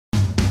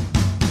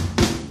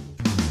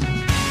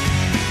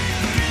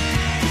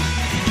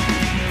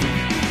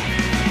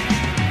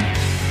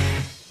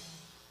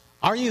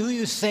Are you who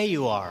you say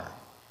you are?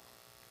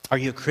 Are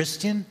you a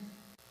Christian?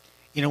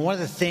 You know, one of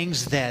the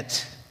things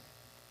that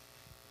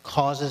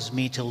causes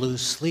me to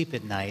lose sleep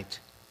at night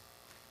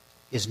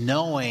is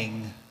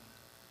knowing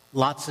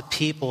lots of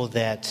people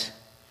that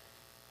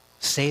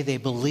say they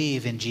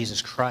believe in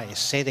Jesus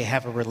Christ, say they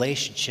have a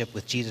relationship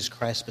with Jesus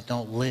Christ, but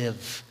don't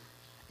live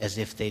as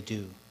if they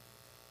do.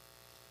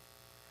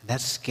 And that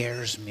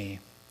scares me.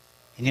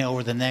 And you know,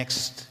 over the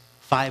next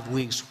 5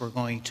 weeks, we're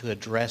going to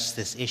address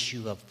this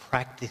issue of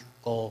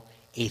practical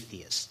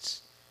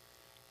atheists.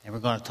 And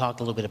we're going to talk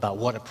a little bit about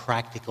what a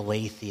practical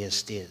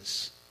atheist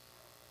is.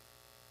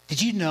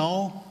 Did you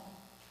know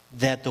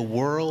that the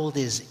world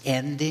is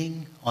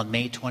ending on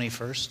May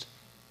 21st?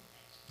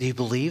 Do you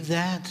believe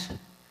that?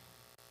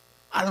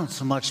 I don't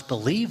so much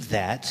believe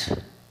that,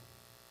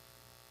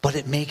 but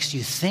it makes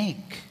you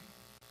think.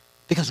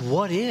 Because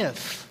what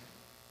if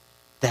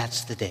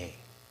that's the day?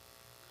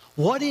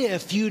 What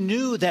if you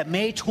knew that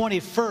May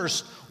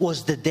 21st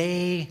was the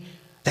day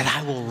that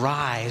I will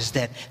rise,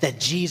 that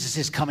Jesus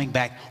is coming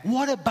back?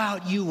 What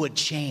about you would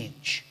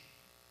change?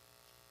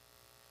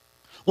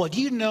 Well, do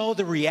you know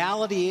the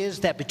reality is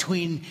that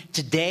between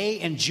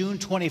today and June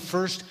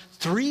 21st,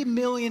 3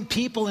 million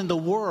people in the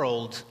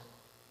world,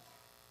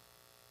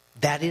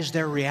 that is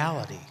their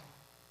reality.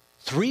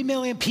 3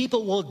 million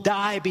people will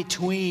die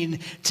between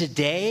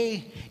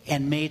today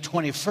and May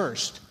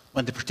 21st,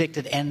 when the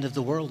predicted end of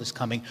the world is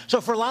coming. So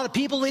for a lot of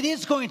people, it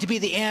is going to be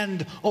the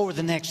end over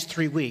the next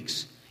 3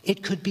 weeks.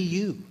 It could be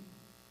you.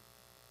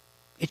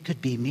 It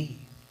could be me.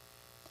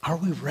 Are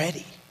we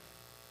ready?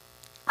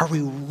 Are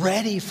we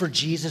ready for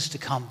Jesus to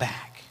come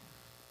back?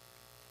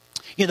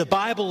 You know, the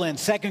Bible in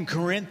 2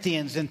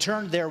 Corinthians, and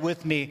turn there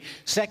with me,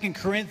 2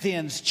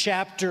 Corinthians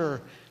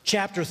chapter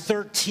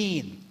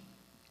 13.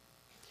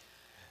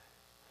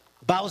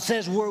 The Bible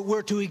says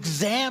we're to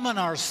examine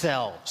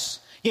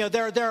ourselves. You know,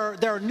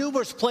 there are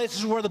numerous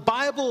places where the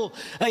Bible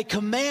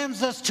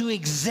commands us to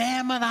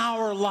examine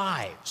our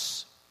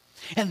lives.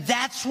 And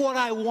that's what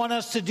I want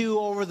us to do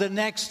over the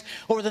next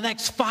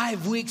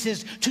 5 weeks,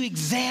 is to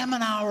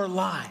examine our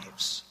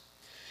lives.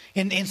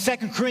 In 2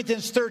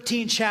 Corinthians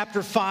 13,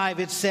 chapter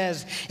 5, it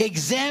says,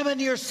 "Examine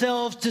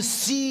yourselves to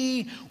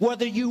see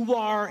whether you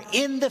are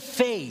in the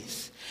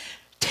faith.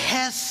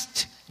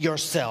 Test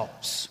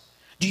yourselves.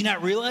 Do you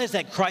not realize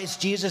that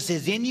Christ Jesus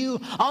is in you?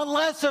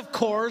 Unless, of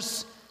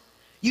course,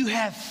 you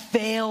have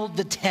failed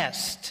the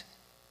test."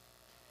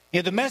 You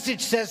know, the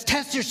Message says,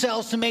 test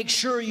yourselves to make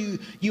sure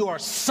you are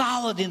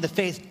solid in the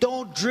faith.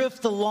 Don't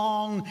drift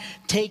along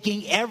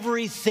taking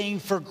everything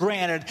for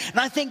granted. And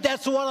I think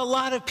that's what a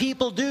lot of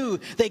people do.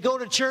 They go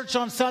to church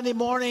on Sunday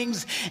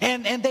mornings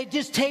and they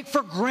just take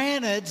for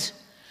granted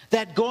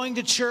that going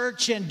to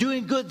church and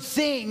doing good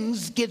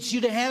things gets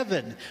you to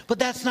heaven. But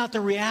that's not the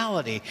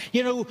reality.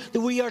 You know,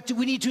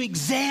 we need to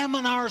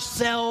examine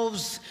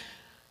ourselves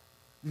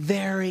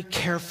very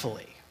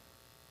carefully.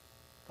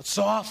 But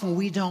so often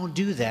we don't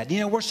do that. You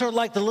know, we're sort of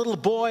like the little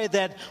boy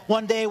that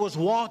one day was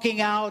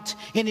walking out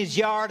in his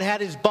yard,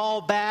 had his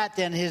ball bat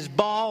and his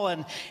ball,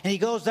 and he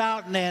goes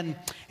out and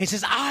he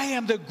says, "I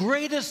am the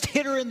greatest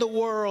hitter in the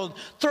world,"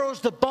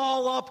 throws the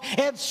ball up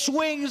and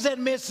swings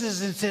and misses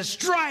and says,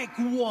 "Strike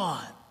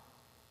one."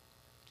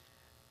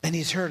 Then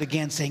he's heard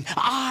again saying,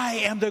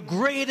 "I am the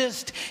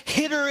greatest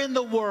hitter in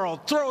the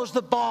world," throws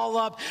the ball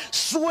up,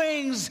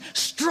 swings,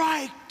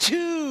 "Strike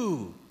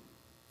two."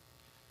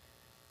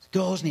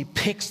 Goes and he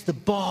picks the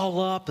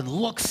ball up and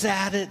looks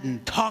at it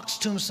and talks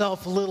to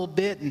himself a little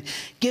bit and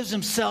gives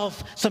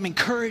himself some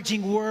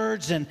encouraging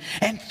words and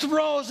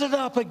throws it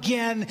up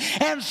again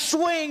and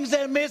swings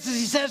and misses.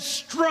 He says,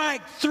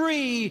 "Strike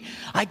three.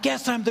 I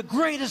guess I'm the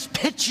greatest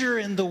pitcher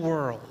in the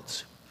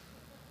world."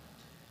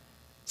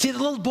 See, the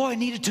little boy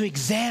needed to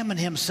examine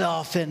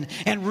himself and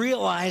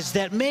realize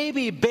that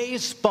maybe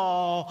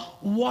baseball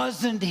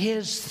wasn't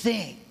his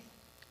thing.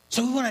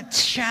 So we want to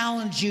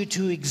challenge you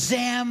to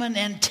examine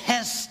and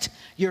test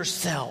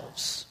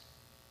yourselves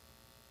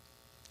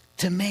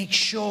to make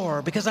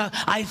sure, because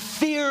I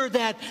fear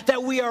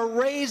that we are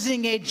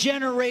raising a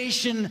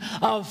generation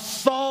of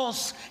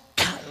false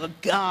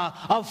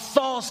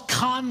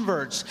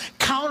converts,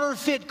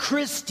 counterfeit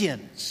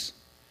Christians,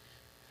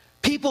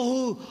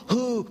 people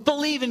who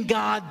believe in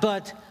God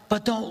but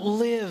don't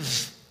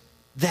live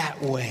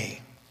that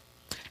way,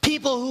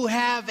 people who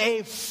have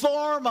a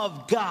form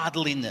of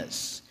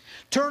godliness.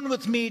 Turn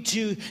with me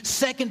to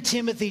 2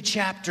 Timothy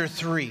chapter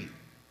 3.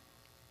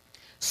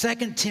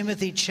 2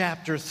 Timothy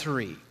chapter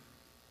 3.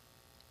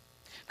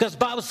 Because the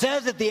Bible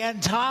says at the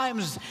end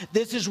times,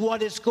 this is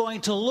what it's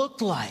going to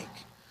look like.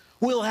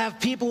 We'll have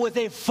people with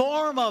a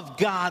form of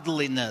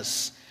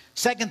godliness.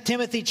 2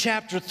 Timothy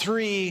chapter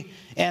 3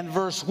 and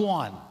verse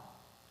 1.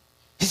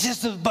 He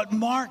says, "But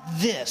mark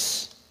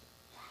this.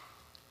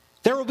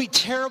 There will be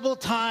terrible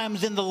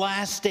times in the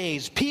last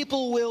days.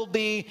 People will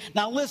be,"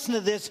 now listen to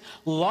this,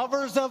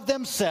 "lovers of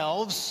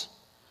themselves,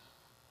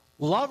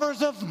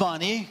 lovers of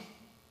money,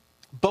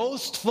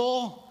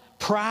 boastful,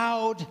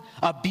 proud,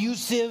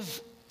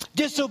 abusive,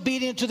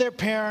 disobedient to their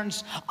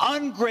parents,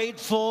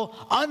 ungrateful,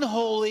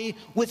 unholy,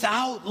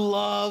 without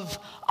love,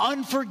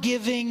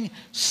 unforgiving,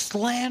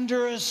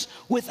 slanderous,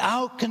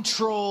 without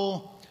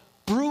control,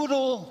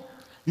 brutal,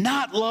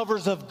 not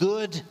lovers of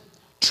good,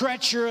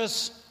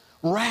 treacherous,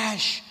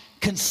 rash,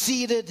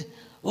 conceited,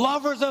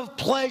 lovers of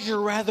pleasure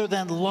rather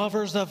than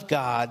lovers of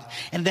God.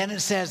 And then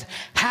it says,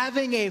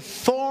 having a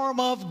form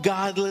of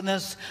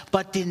godliness,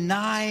 but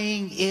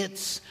denying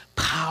its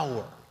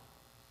power.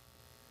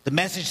 The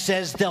Message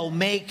says they'll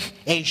make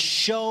a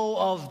show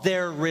of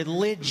their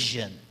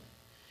religion.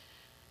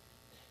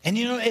 And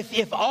you know,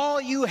 if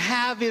all you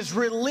have is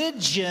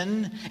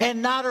religion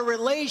and not a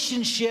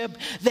relationship,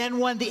 then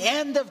when the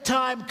end of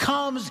time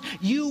comes,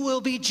 you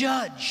will be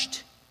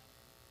judged.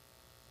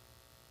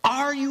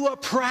 Are you a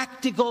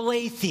practical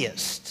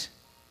atheist?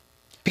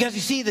 Because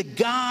you see, the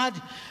God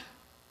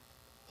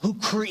who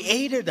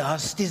created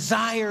us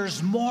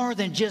desires more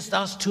than just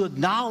us to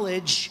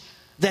acknowledge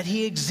that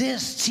He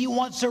exists. He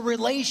wants a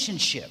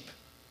relationship.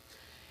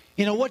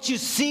 You know, what you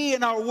see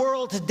in our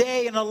world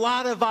today and a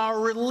lot of our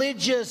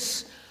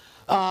religious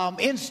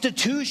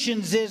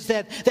institutions is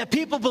that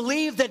people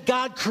believe that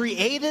God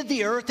created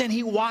the earth and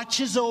He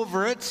watches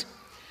over it,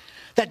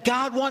 that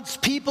God wants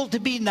people to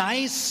be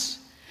nice,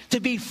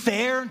 to be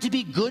fair, and to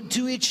be good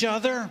to each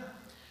other.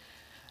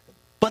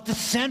 But the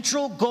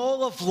central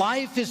goal of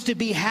life is to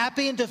be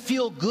happy and to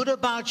feel good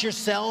about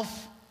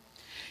yourself.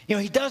 You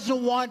know, He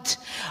doesn't want,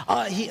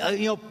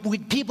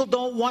 people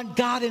don't want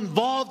God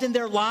involved in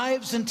their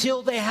lives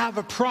until they have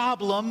a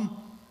problem.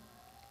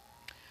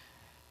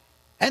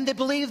 And they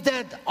believe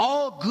that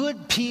all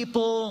good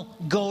people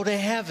go to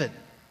heaven.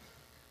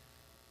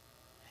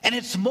 And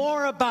it's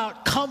more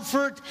about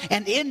comfort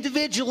and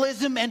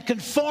individualism and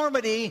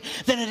conformity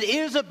than it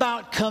is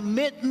about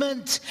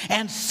commitment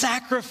and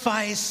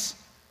sacrifice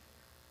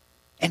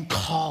and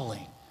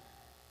calling.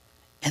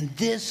 And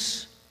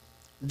this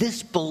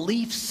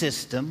belief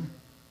system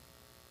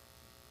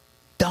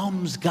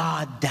dumbs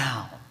God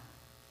down.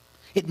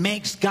 It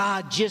makes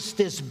God just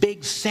this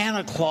big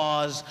Santa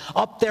Claus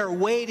up there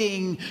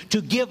waiting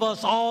to give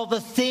us all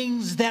the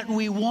things that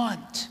we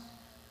want.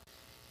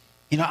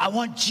 You know, I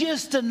want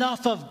just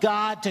enough of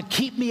God to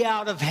keep me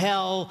out of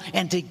hell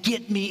and to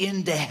get me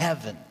into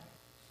heaven.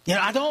 You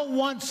know, I don't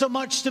want so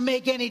much to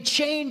make any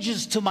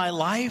changes to my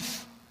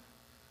life.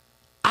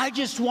 I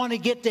just want to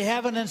get to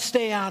heaven and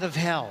stay out of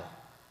hell.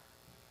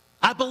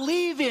 I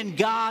believe in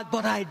God,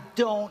 but I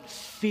don't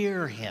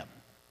fear Him.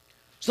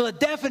 So the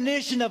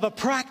definition of a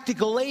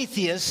practical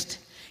atheist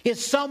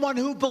is someone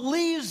who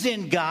believes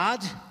in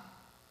God,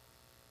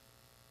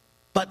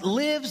 but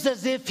lives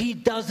as if He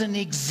doesn't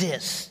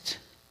exist.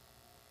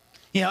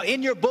 You know,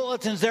 in your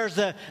bulletins,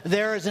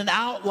 there is an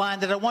outline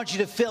that I want you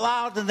to fill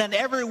out, and then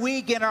every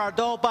week in our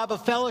adult Bible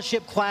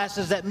fellowship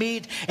classes that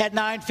meet at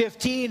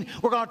 9:15,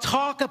 we're going to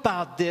talk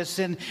about this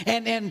and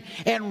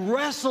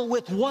wrestle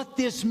with what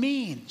this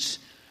means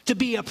to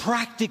be a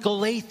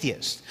practical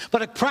atheist.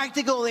 But a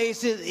practical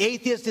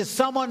atheist is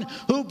someone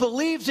who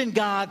believes in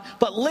God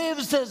but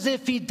lives as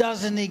if He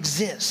doesn't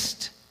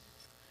exist.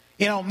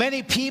 You know,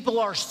 many people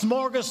are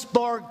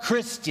smorgasbord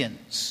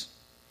Christians.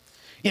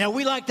 You know,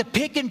 we like to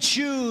pick and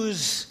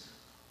choose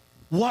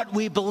what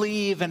we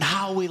believe and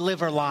how we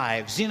live our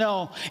lives. You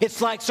know,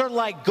 it's like sort of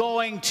like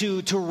going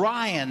to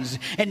Ryan's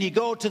and you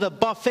go to the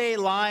buffet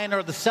line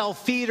or the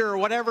self-feeder or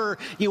whatever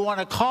you want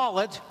to call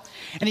it.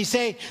 And you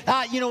say,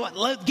 you know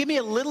what, give me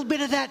a little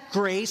bit of that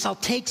grace. I'll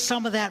take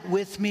some of that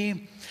with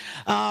me.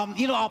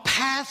 I'll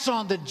pass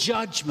on the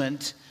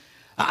judgment.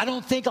 I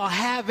don't think I'll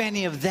have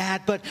any of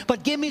that,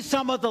 but give me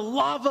some of the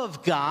love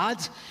of God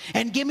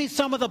and give me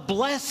some of the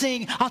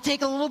blessing. I'll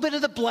take a little bit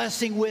of the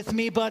blessing with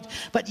me, but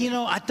you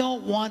know, I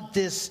don't want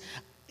this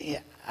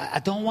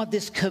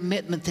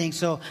commitment thing,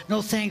 so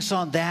no thanks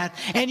on that.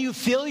 And you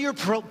fill your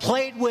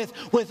plate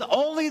with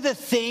only the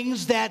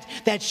things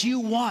that you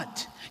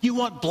want. You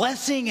want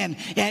blessing and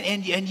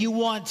you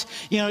want,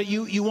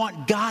 you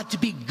want God to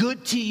be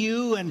good to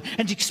you and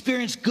to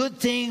experience good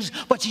things,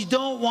 but you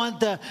don't want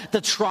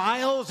the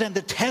trials and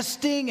the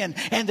testing and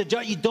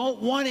you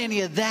don't want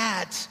any of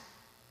that.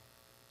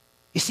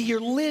 You see,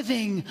 you're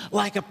living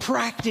like a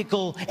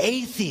practical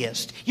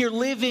atheist. You're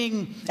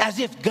living as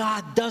if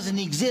God doesn't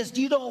exist.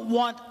 You don't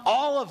want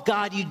all of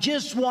God. You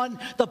just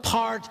want the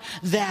part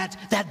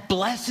that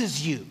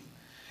blesses you.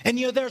 And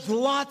you know, there's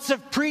lots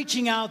of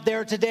preaching out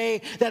there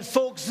today that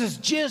focuses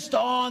just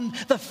on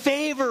the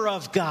favor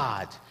of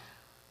God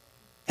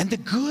and the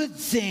good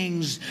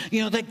things,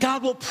 you know, that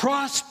God will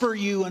prosper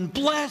you and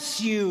bless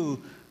you.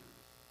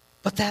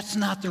 But that's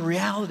not the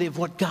reality of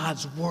what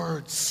God's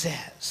Word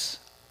says.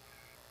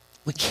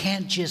 We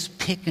can't just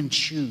pick and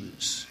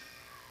choose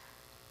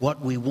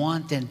what we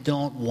want and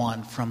don't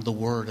want from the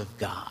Word of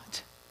God.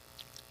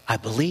 I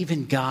believe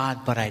in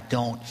God, but I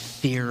don't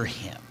fear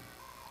Him.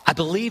 I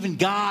believe in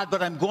God,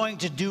 but I'm going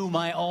to do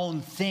my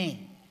own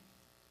thing.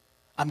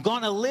 I'm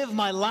going to live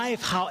my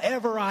life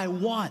however I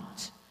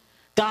want.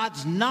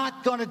 God's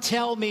not going to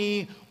tell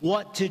me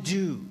what to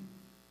do.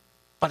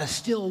 But I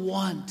still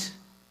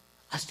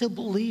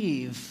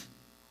believe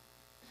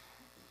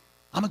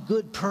I'm a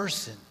good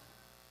person.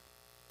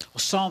 Well,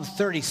 Psalm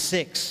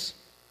 36,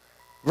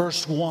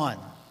 verse 1.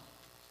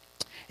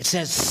 It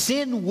says,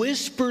 sin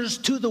whispers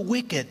to the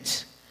wicked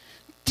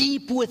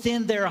deep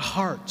within their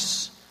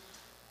hearts.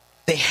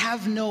 They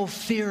have no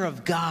fear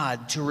of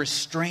God to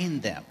restrain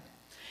them.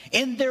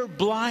 In their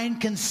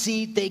blind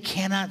conceit, they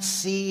cannot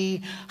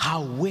see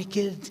how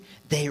wicked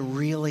they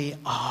really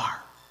are.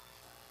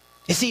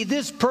 You see,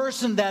 this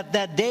person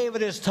that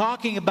David is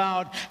talking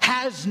about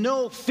has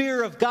no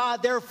fear of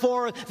God.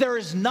 Therefore, there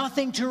is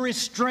nothing to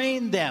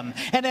restrain them.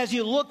 And as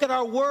you look at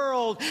our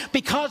world,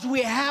 because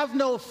we have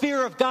no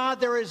fear of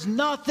God, there is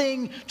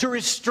nothing to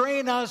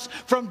restrain us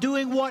from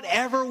doing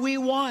whatever we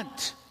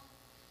want.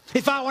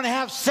 If I want to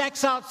have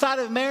sex outside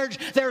of marriage,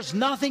 there's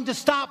nothing to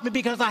stop me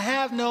because I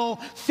have no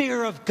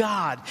fear of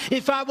God.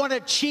 If I want to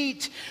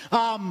cheat,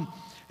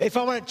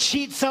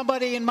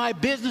 somebody in my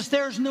business,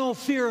 there's no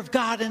fear of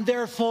God, and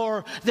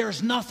therefore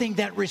there's nothing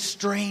that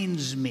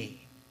restrains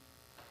me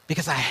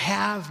because I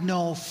have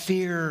no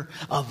fear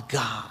of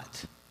God.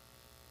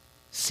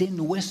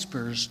 Sin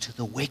whispers to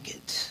the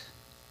wicked,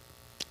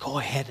 go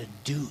ahead and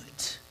do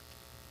it.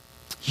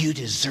 You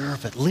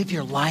deserve it. Live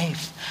your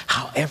life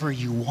however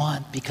you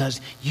want because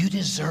you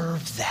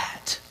deserve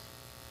that.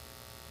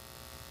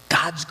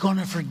 God's going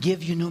to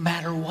forgive you no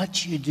matter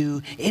what you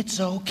do.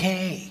 It's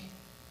okay.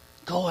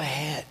 Go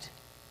ahead.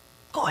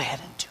 Go ahead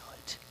and do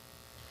it.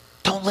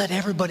 Don't let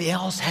everybody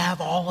else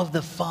have all of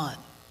the fun.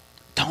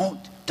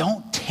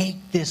 Don't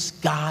take this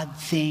God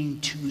thing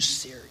too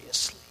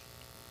seriously.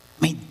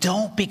 I mean,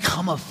 don't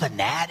become a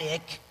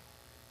fanatic.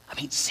 I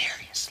mean,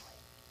 seriously.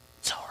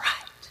 It's all right.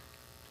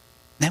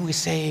 Then we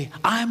say,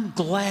 I'm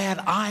glad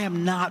I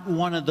am not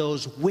one of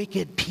those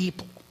wicked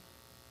people.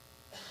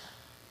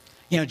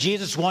 You know,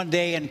 Jesus one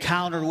day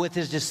encountered with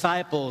his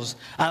disciples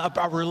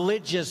a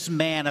religious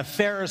man, a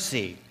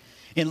Pharisee.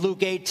 In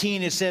Luke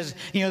 18, it says,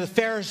 the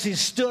Pharisee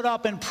stood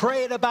up and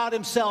prayed about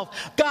himself.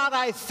 God,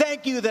 I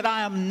thank you that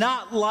I am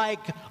not like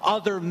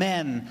other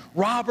men,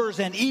 robbers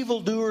and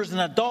evildoers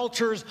and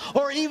adulterers,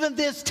 or even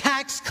this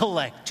tax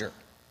collector.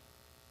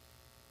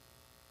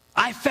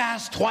 I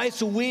fast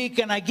twice a week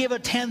and I give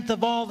 1/10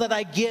 of all that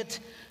I get.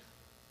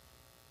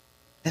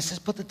 It says,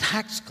 but the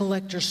tax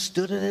collector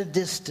stood at a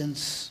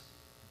distance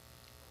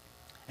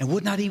and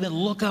would not even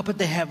look up at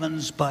the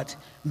heavens, but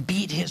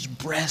beat his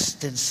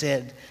breast and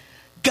said,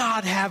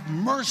 God, have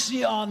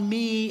mercy on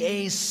me,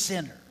 a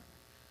sinner.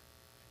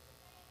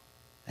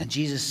 And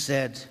Jesus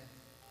said,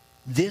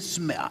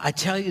 I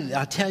tell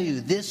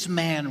you, this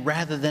man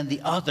rather than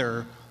the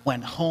other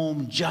went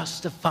home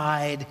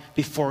justified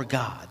before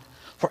God.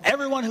 For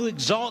everyone who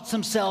exalts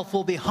himself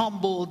will be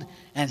humbled,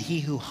 and he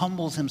who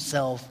humbles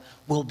himself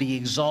will be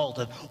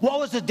exalted. What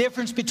was the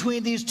difference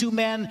between these two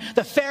men?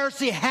 The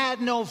Pharisee had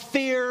no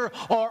fear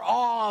or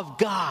awe of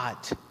God.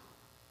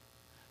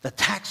 The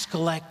tax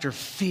collector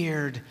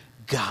feared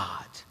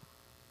God.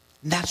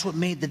 And that's what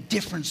made the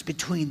difference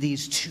between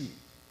these two.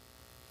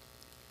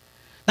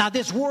 Now,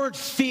 this word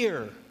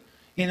fear,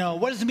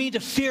 what does it mean to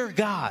fear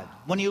God?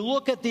 When you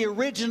look at the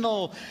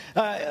original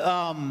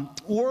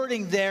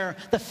wording there,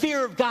 the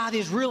fear of God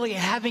is really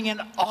having an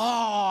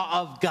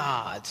awe of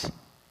God.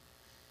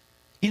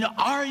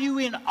 Are you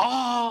in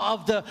awe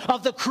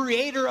of the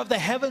creator of the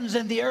heavens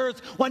and the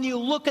earth? When you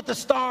look at the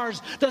stars,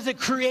 does it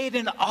create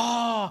an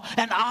awe,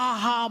 an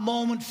aha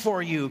moment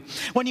for you?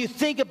 When you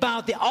think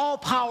about the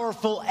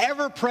all-powerful,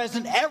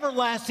 ever-present,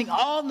 everlasting,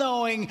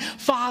 all-knowing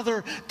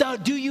Father,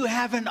 do you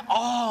have an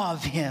awe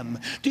of him?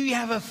 Do you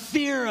have a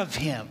fear of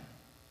him?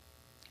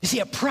 You see,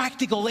 a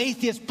practical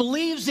atheist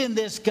believes in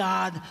this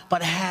God,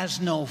 but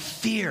has no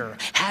fear,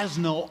 has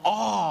no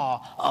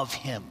awe of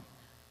him.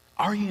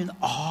 Are you in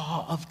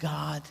awe of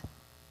God?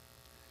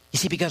 You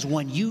see, because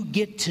when you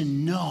get to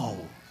know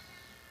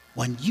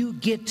the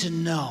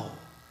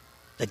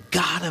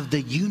God of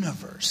the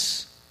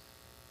universe,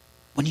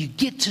 when you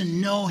get to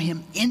know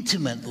him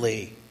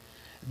intimately,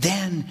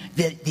 then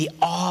the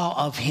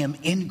awe of him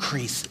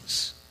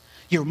increases.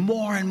 You're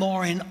more and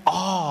more in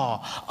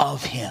awe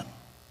of him.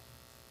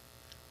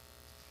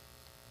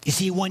 You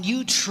see, when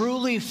you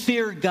truly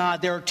fear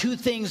God, there are two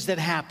things that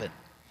happen.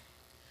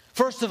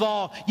 First of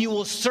all, you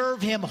will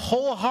serve him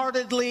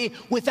wholeheartedly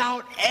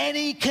without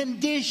any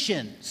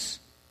conditions.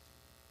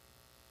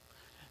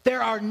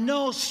 There are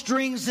no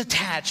strings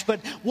attached. But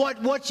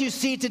what you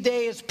see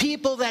today is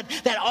people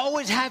that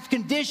always have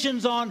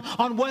conditions on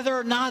whether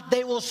or not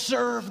they will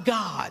serve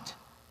God.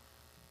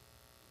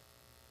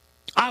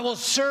 I will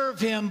serve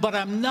him, but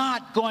I'm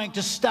not going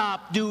to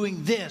stop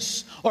doing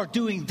this or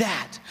doing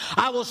that.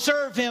 I will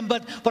serve him,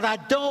 but I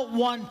don't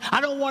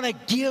want to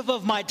give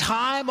of my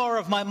time or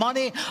of my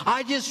money.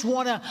 I just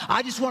want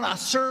to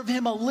serve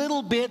him a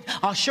little bit.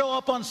 I'll show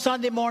up on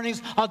Sunday mornings.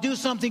 I'll do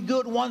something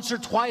good once or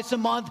twice a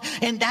month,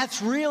 and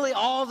that's really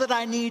all that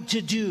I need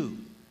to do.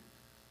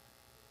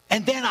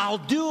 And then I'll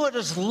do it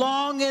as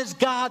long as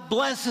God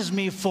blesses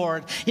me for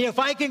it. If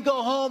I can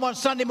go home on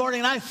Sunday morning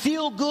and I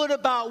feel good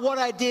about what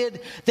I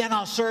did, then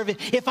I'll serve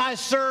it. If I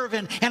serve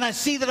and I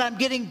see that I'm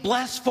getting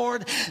blessed for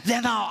it,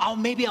 then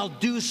maybe I'll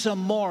do some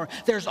more.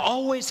 There's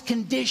always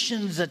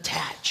conditions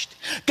attached.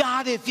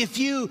 God, if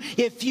you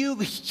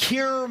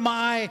cure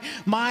my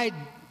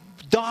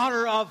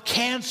daughter of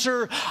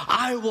cancer,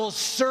 I will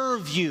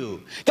serve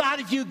you.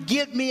 God, if you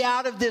get me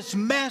out of this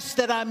mess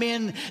that I'm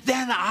in,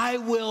 then I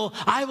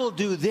will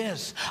do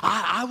this.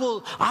 I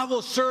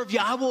will serve you.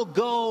 I will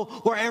go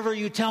wherever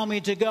you tell me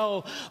to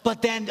go.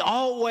 But then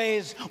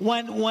always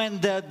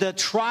when the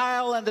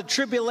trial and the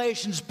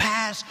tribulations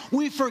pass,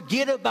 we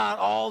forget about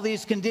all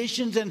these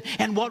conditions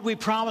and what we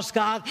promised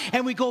God,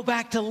 and we go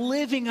back to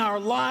living our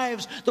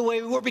lives the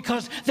way we were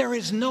because there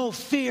is no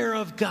fear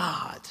of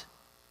God.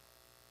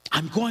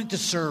 I'm going to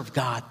serve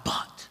God,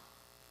 but.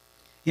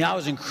 I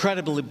was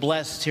incredibly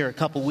blessed here a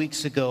couple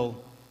weeks ago.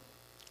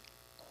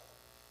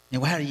 We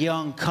had a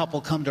young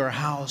couple come to our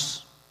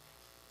house.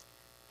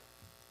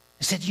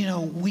 They said,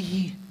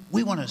 we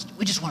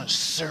just want to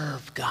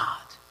serve God.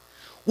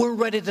 We're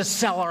ready to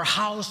sell our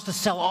house, to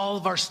sell all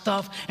of our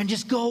stuff, and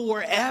just go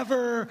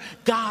wherever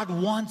God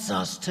wants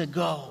us to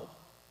go.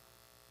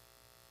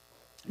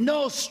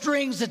 No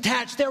strings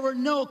attached. There were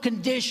no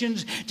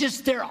conditions.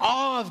 Just their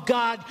awe of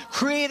God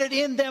created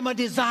in them a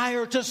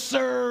desire to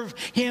serve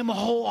Him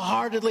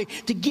wholeheartedly,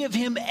 to give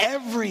Him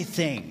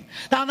everything.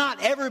 Now,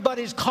 not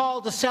everybody's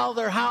called to sell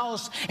their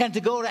house and to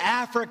go to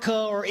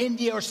Africa or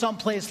India or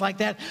someplace like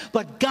that,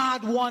 but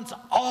God wants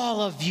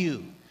all of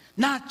you.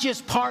 Not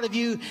just part of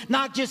you,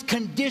 not just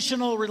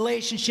conditional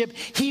relationship.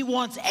 He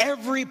wants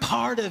every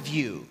part of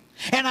you.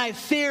 And I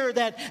fear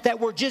that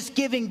we're just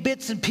giving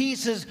bits and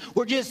pieces.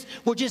 We're just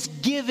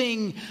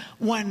giving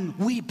when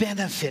we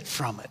benefit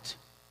from it.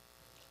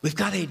 We've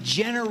got a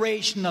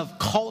generation of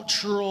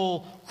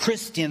cultural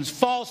Christians,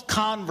 false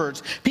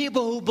converts,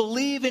 people who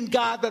believe in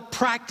God but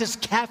practice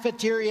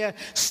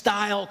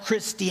cafeteria-style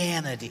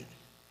Christianity.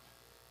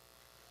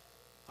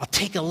 I'll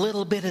take a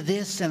little bit of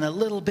this and a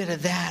little bit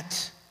of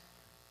that,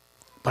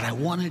 but I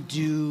want to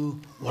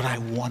do what I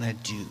want to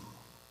do.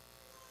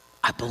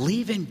 I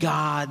believe in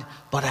God,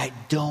 but I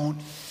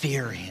don't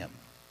fear Him.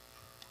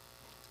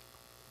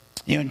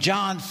 In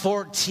John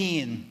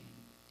 14,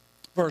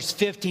 verse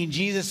 15,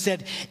 Jesus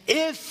said,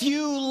 if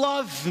you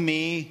love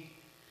me,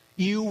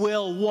 you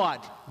will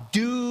what?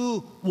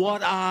 Do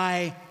what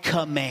I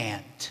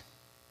command.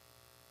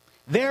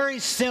 Very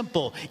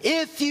simple.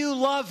 If you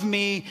love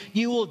me,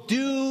 you will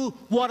do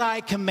what I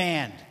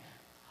command.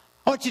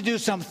 I want you to do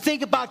something.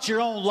 Think about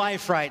your own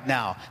life right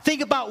now.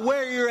 Think about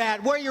where you're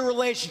at, where your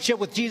relationship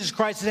with Jesus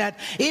Christ is at.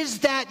 Is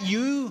that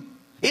you?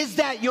 Is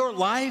that your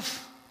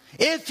life?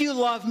 If you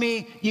love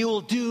me, you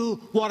will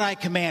do what I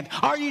command.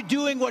 Are you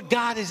doing what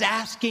God is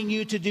asking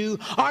you to do?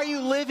 Are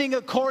you living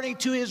according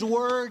to His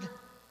word?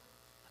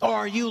 Or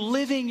are you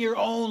living your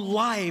own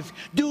life,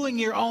 doing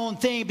your own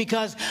thing?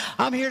 Because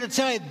I'm here to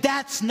tell you,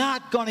 that's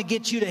not going to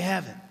get you to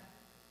heaven.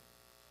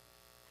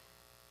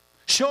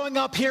 Showing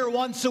up here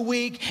once a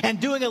week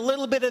and doing a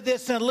little bit of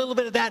this and a little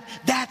bit of that,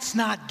 that's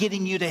not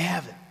getting you to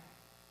heaven.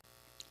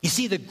 You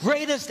see, the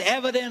greatest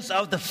evidence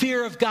of the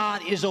fear of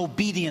God is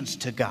obedience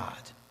to God.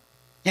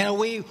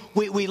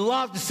 We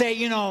love to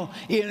say,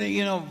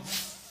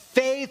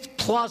 faith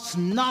plus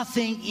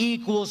nothing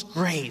equals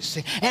grace.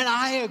 And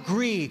I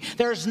agree.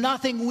 There's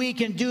nothing we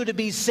can do to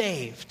be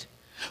saved.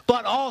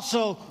 But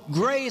also,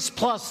 grace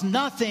plus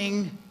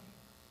nothing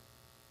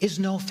is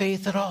no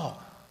faith at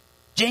all.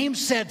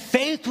 James said,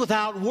 faith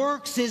without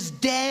works is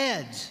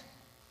dead.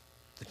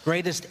 The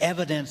greatest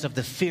evidence of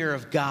the fear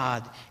of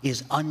God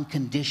is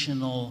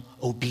unconditional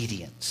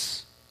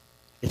obedience.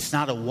 It's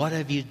not a what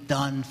have you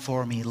done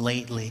for me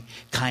lately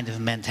kind of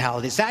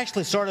mentality. It's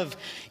actually sort of,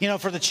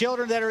 for the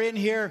children that are in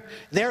here,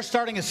 they're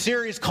starting a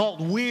series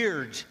called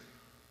Weird.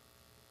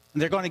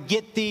 And they're going to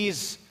get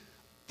these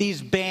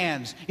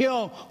bands.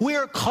 We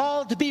are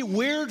called to be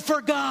weird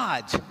for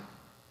God.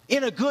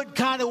 In a good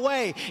kind of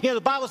way.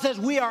 The Bible says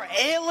we are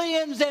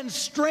aliens and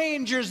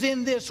strangers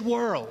in this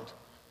world.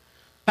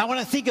 Now, when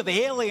I think of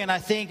alien, I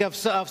think of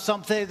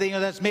something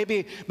that's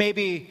maybe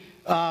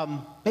a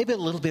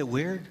little bit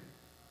weird.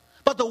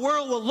 But the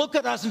world will look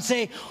at us and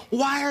say,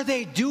 why are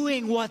they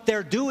doing what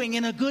they're doing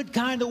in a good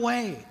kind of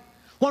way?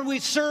 When we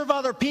serve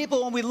other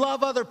people, when we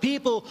love other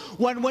people,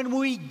 when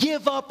we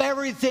give up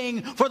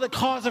everything for the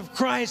cause of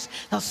Christ,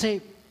 they'll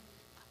say,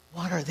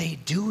 what are they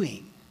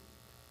doing?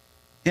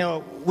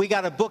 We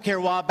got a book here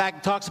a while back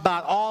that talks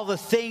about all the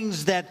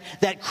things that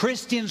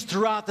Christians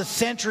throughout the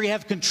century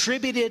have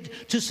contributed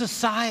to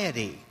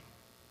society.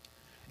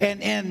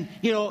 And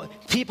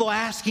people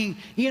asking,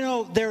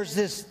 there's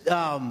this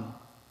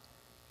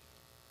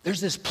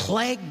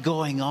plague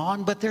going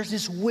on, but there's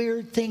this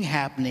weird thing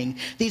happening.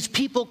 These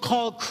people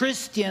called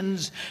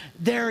Christians,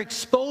 they're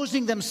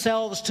exposing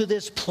themselves to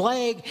this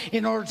plague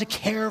in order to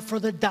care for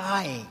the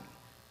dying.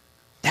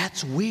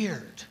 That's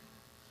weird.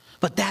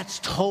 But that's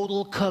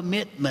total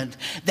commitment.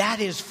 That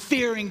is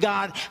fearing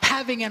God,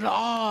 having an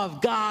awe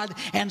of God,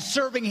 and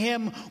serving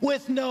Him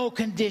with no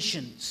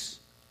conditions,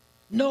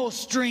 no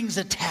strings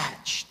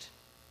attached.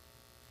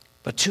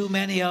 But too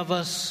many of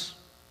us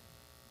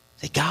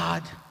say,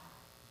 God,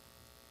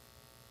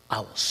 I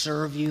will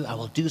serve you. I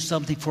will do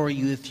something for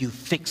you if you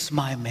fix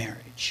my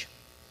marriage,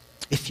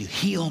 if you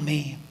heal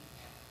me,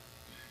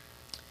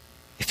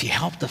 if you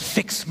help to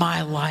fix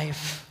my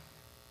life,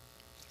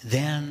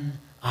 then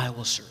I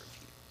will serve you.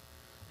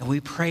 And we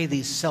pray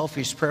these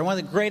selfish prayers. One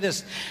of the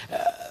greatest,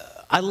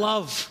 I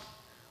love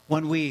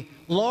when we,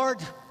 Lord,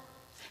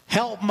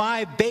 help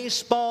my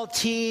baseball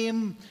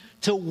team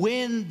to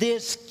win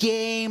this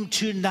game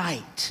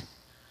tonight.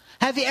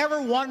 Have you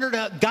ever wondered,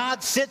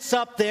 God sits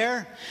up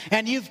there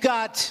and you've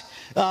got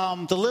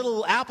the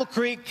little Apple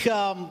Creek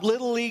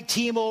Little League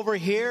team over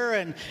here,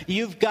 and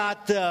you've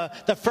got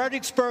the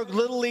Fredericksburg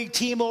Little League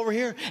team over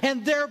here,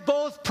 and they're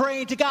both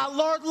praying to God,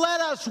 Lord,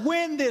 let us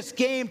win this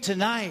game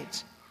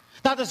tonight.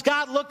 Now, does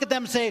God look at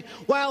them and say,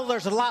 well,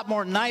 there's a lot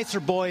more nicer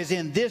boys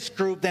in this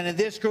group than in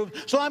this group,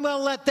 so I'm going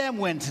to let them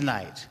win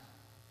tonight?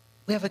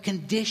 We have a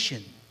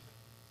condition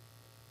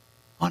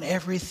on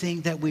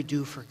everything that we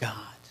do for God.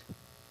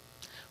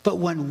 But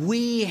when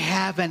we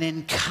have an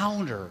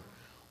encounter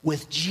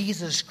with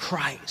Jesus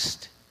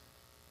Christ,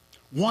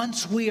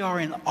 once we are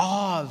in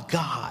awe of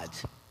God,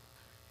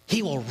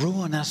 He will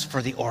ruin us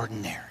for the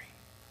ordinary.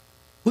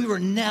 We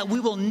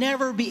will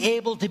never be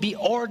able to be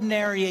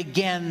ordinary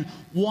again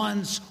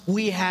once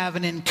we have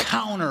an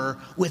encounter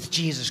with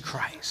Jesus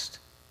Christ.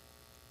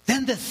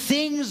 Then the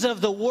things of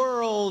the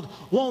world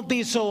won't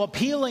be so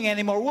appealing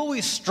anymore. Will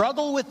we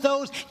struggle with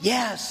those?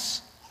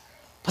 Yes.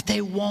 But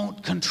they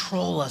won't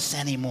control us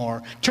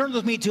anymore. Turn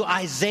with me to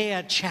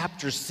Isaiah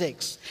chapter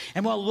 6.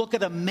 And we'll look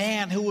at a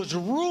man who was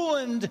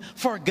ruined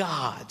for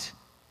God.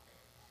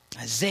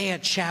 Isaiah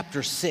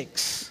chapter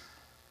 6.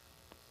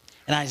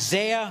 And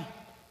Isaiah,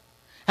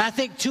 I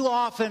think too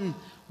often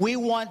we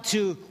want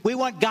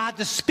God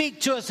to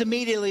speak to us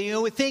immediately. You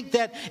know, we think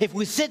that if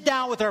we sit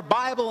down with our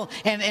Bible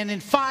and in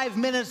 5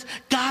 minutes,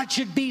 God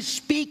should be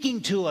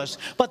speaking to us.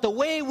 But the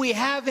way we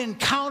have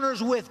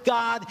encounters with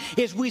God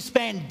is we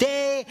spend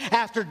day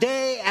after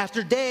day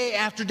after day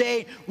after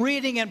day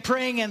reading and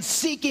praying and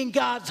seeking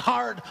God's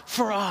heart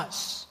for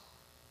us.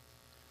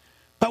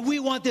 But we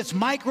want this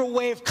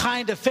microwave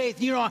kind of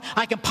faith. You know,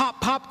 I can pop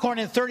popcorn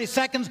in 30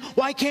 seconds.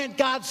 Why can't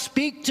God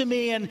speak to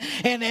me and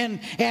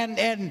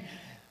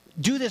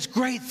do this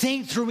great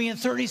thing through me in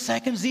 30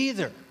 seconds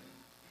either?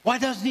 Why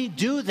doesn't He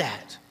do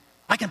that?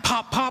 I can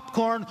pop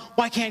popcorn.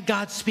 Why can't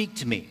God speak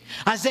to me?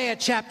 Isaiah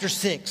chapter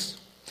 6.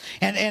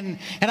 And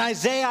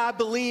Isaiah, I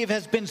believe,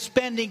 has been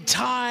spending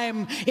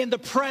time in the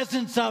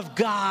presence of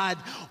God,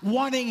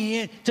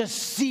 wanting to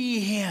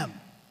see Him.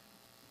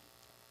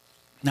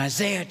 In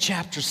Isaiah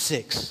chapter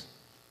 6,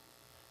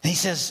 and he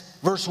says,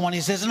 verse 1,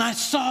 he says, and I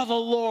saw the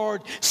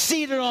Lord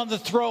seated on the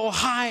throne,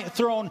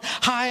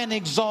 high and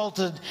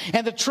exalted,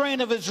 and the train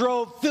of His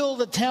robe filled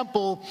the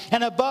temple,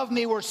 and above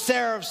me were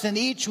seraphs, and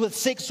each with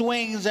 6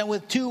 wings, and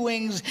with 2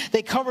 wings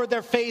they covered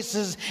their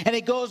faces. And he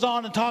goes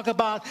on to talk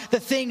about the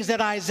things that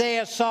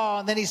Isaiah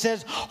saw, and then he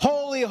says,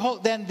 holy,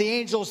 then the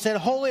angel said,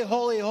 holy,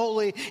 holy,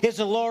 holy is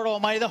the Lord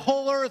Almighty. The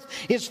whole earth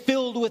is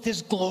filled with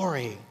His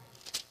glory.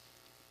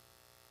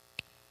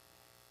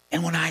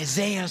 And when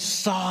Isaiah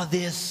saw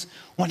this,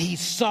 when he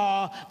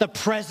saw the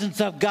presence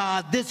of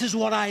God, this is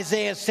what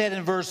Isaiah said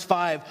in verse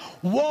 5.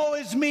 Woe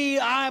is me,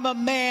 I am a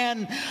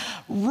man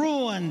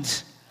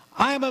ruined.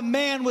 I am a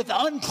man with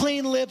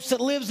unclean lips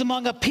that lives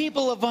among a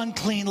people of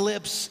unclean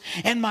lips.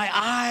 And my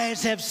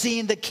eyes have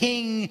seen the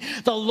King,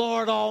 the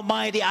Lord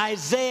Almighty.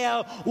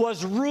 Isaiah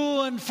was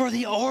ruined for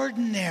the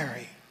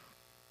ordinary.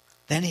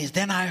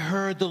 Then I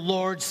heard the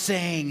Lord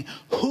saying,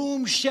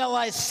 whom shall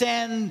I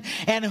send,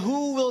 and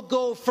who will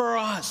go for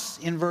us?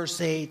 In verse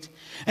 8.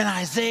 And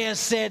Isaiah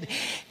said,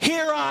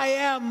 here I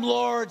am,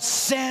 Lord,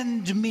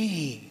 send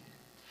me.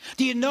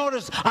 Do you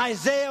notice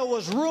Isaiah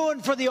was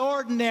ruined for the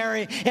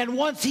ordinary, and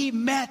once he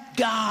met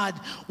God,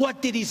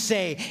 what did he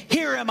say?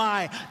 Here am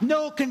I,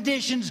 no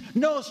conditions,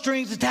 no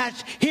strings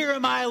attached. Here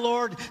am I,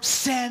 Lord,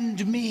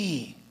 send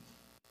me.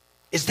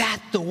 Is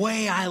that the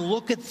way I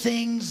look at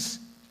things?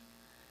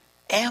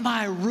 Am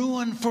I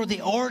ruined for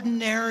the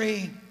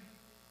ordinary?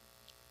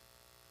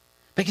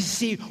 Because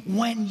see,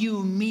 when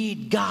you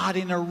meet God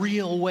in a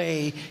real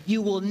way,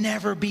 you will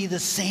never be the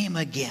same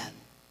again.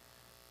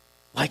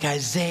 Like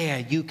Isaiah,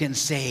 you can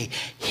say,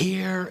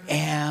 here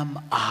am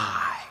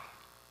I.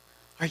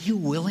 Are you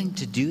willing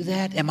to do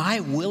that? Am I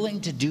willing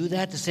to do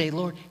that? To say,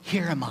 Lord,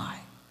 here am I.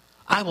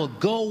 I will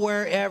go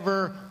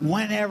wherever,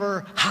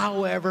 whenever,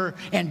 however,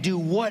 and do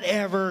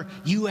whatever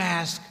you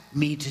ask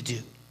me to do.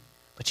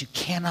 But you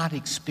cannot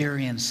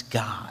experience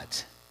God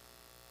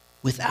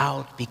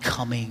without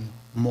becoming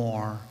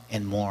more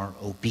and more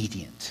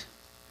obedient.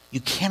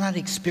 You cannot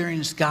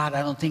experience God,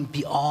 I don't think,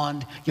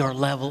 beyond your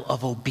level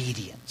of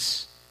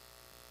obedience.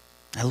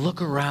 I look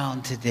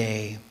around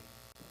today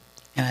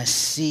and I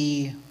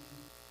see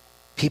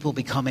people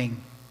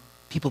becoming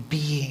People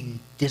being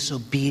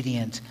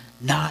disobedient,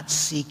 not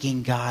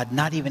seeking God,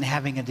 not even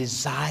having a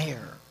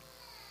desire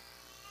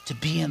to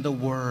be in the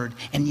Word,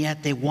 and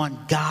yet they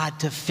want God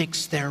to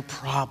fix their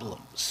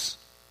problems.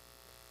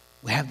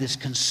 We have this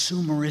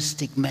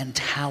consumeristic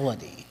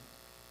mentality,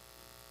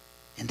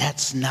 and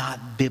that's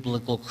not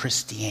biblical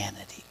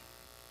Christianity.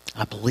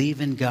 I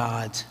believe in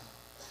God,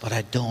 but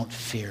I don't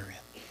fear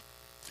Him.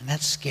 And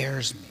that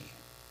scares me,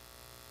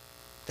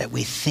 that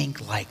we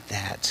think like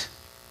that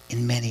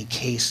in many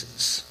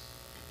cases.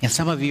 And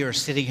some of you are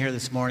sitting here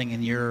this morning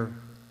and you're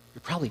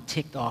probably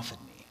ticked off at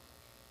me.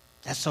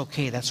 That's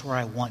okay. That's where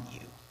I want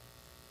you.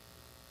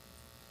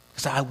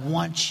 Because I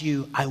want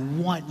you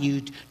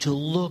to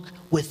look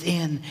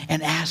within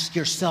and ask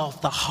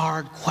yourself the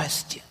hard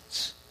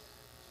questions.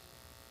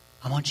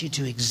 I want you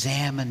to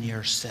examine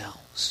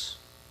yourselves.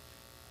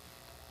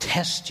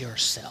 Test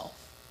yourself.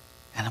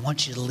 And I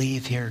want you to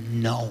leave here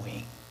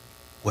knowing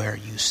where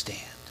you stand.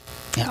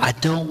 Now, I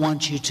don't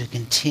want you to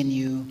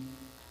continue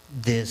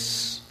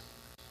this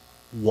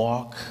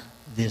walk,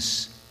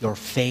 your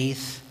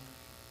faith,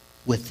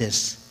 with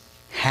this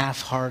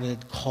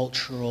half-hearted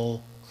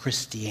cultural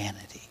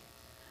Christianity.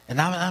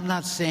 And I'm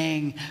not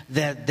saying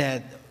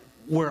that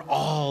we're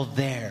all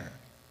there.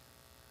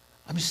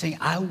 I'm just saying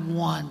I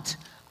want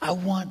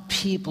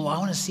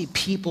to see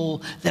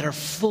people that are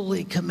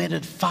fully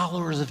committed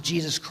followers of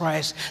Jesus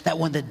Christ, that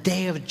when the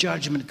day of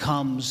judgment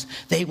comes,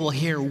 they will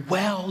hear,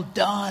 "Well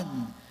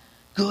done,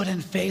 good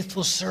and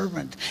faithful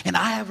servant." And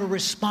I have a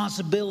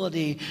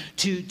responsibility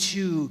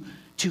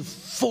to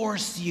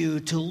force you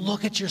to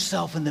look at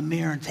yourself in the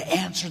mirror and to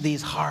answer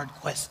these hard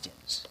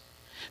questions.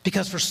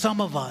 Because for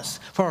some of us,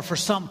 for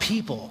some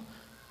people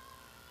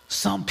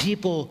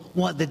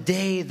want the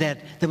day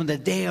that when the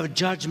day of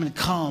judgment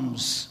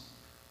comes.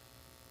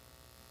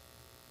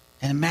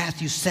 And in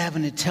Matthew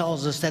 7, it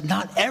tells us that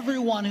not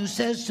everyone who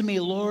says to me,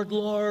 "Lord,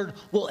 Lord,"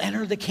 will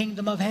enter the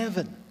kingdom of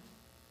heaven,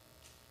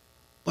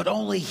 but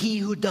only he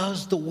who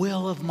does the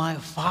will of my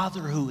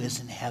Father who is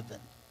in heaven.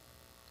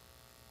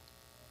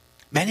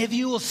 Many of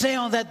you will say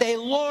on that day,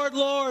 "Lord,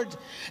 Lord,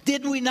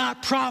 did we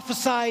not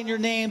prophesy in your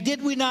name?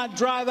 Did we not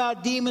drive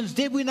out demons?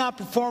 Did we not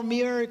perform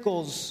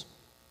miracles?"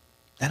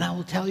 Then I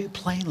will tell you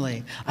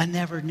plainly, "I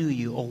never knew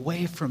you.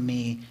 Away from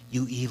me,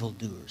 you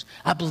evildoers."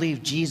 I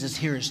believe Jesus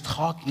here is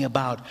talking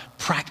about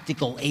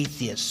practical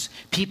atheists,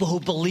 people who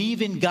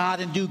believe in God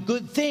and do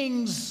good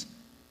things,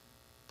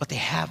 but they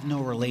have no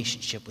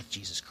relationship with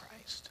Jesus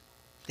Christ.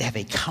 They have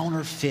a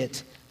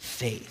counterfeit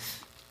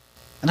faith.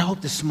 And I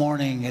hope this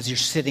morning, as you're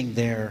sitting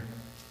there,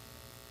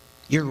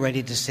 you're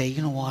ready to say,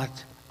 "You know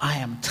what? I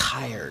am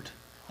tired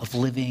of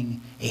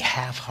living a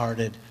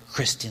half-hearted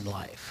Christian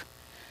life.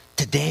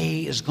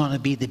 Today is going to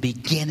be the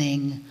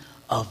beginning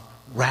of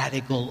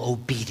radical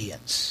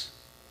obedience."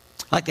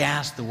 I'd like to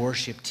ask the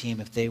worship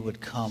team if they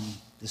would come.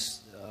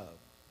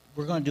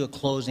 We're going to do a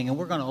closing, and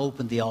we're going to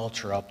open the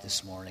altar up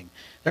this morning.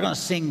 They're going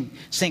to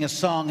sing a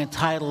song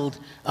entitled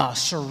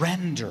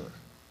 "Surrender."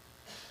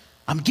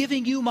 I'm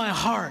giving you my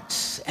heart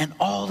and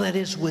all that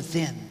is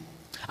within.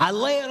 I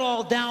lay it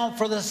all down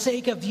for the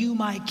sake of you,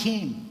 my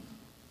King.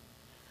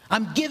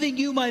 I'm giving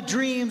you my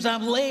dreams.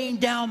 I'm laying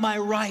down my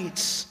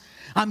rights.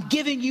 I'm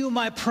giving you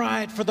my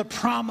pride for the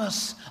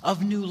promise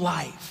of new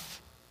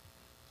life.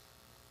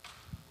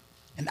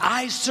 And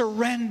I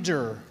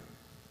surrender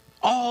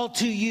all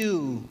to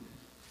you.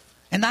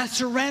 And I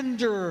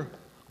surrender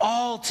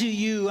all to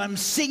you. I'm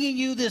singing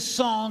you this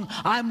song.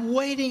 I'm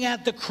waiting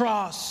at the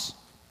cross.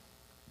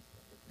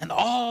 And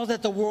all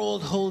that the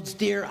world holds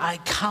dear, I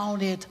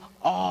count it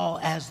all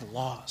as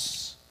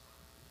loss.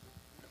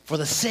 For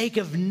the sake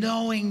of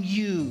knowing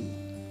you,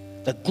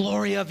 the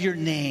glory of your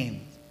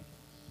name,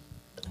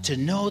 to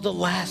know the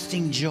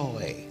lasting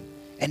joy,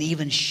 and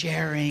even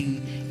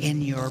sharing in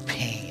your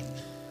pain.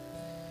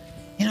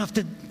 You know,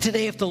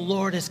 today if the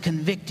Lord has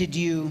convicted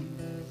you,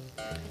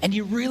 and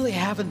you really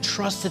haven't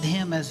trusted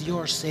Him as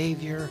your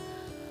Savior,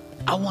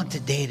 I want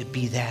today to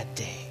be that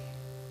day.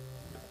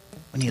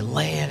 When you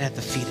lay it at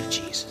the feet of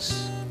Jesus.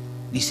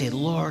 And you say,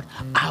 "Lord,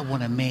 I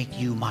want to make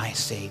you my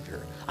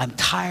Savior. I'm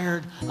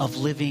tired of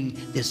living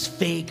this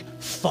fake,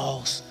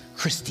 false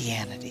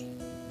Christianity."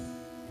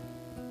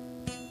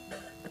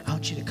 I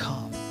want you to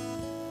come.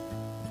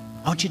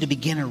 I want you to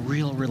begin a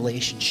real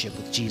relationship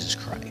with Jesus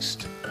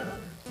Christ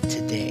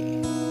today.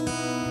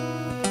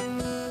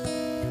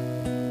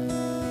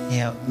 You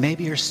know,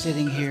 maybe you're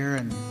sitting here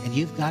and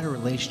you've got a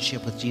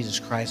relationship with Jesus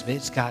Christ, but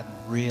it's gotten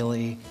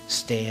really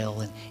stale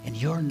and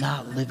you're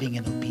not living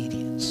in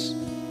obedience.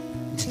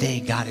 And today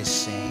God is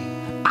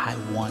saying, "I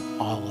want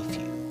all of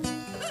you."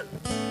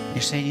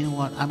 You're saying, "You know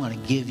what? I'm going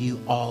to give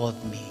you all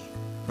of me.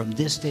 From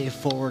this day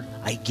forward,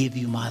 I give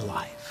you my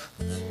life.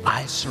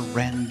 I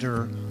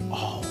surrender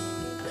all.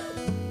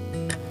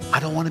 I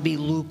don't want to be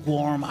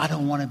lukewarm. I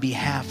don't want to be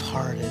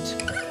half-hearted.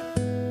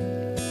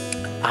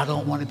 I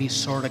don't want to be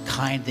sort of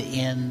kind of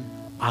in.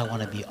 I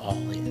want to be all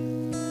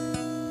in."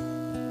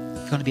 If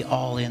you're going to be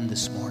all in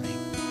this morning,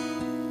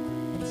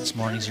 this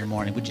morning's your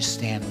morning. Would you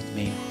stand with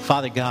me?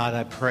 Father God,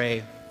 I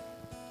pray,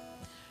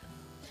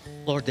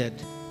 Lord, that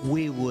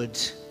we would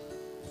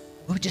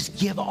We would just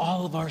give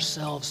all of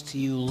ourselves to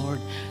you, Lord.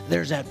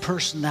 There's that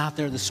person out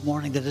there this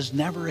morning that has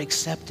never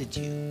accepted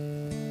you.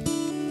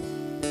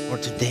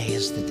 Lord, today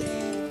is the day.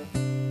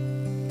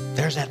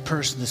 There's that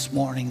person this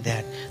morning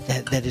that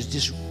is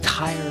just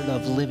tired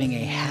of living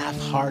a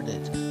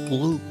half-hearted,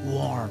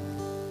 lukewarm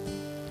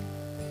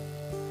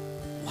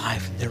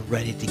life, and they're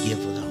ready to give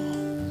it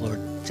all.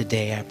 Lord,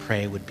 today I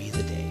pray would be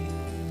the day.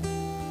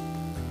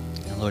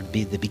 And Lord,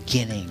 be the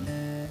beginning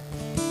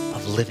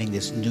of living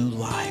this new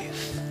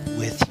life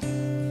with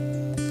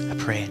you. I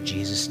pray in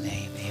Jesus'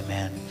 name,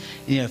 amen.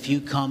 You know, if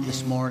you come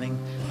this morning,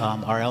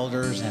 our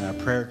elders and our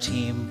prayer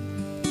team,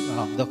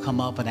 they'll come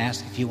up and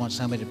ask if you want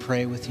somebody to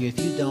pray with you. If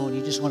you don't,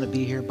 you just want to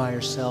be here by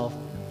yourself,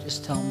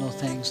 just tell them no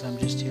thanks. I'm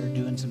just here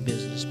doing some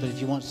business. But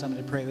if you want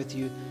somebody to pray with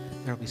you,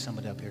 there'll be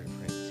somebody up here to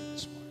pray.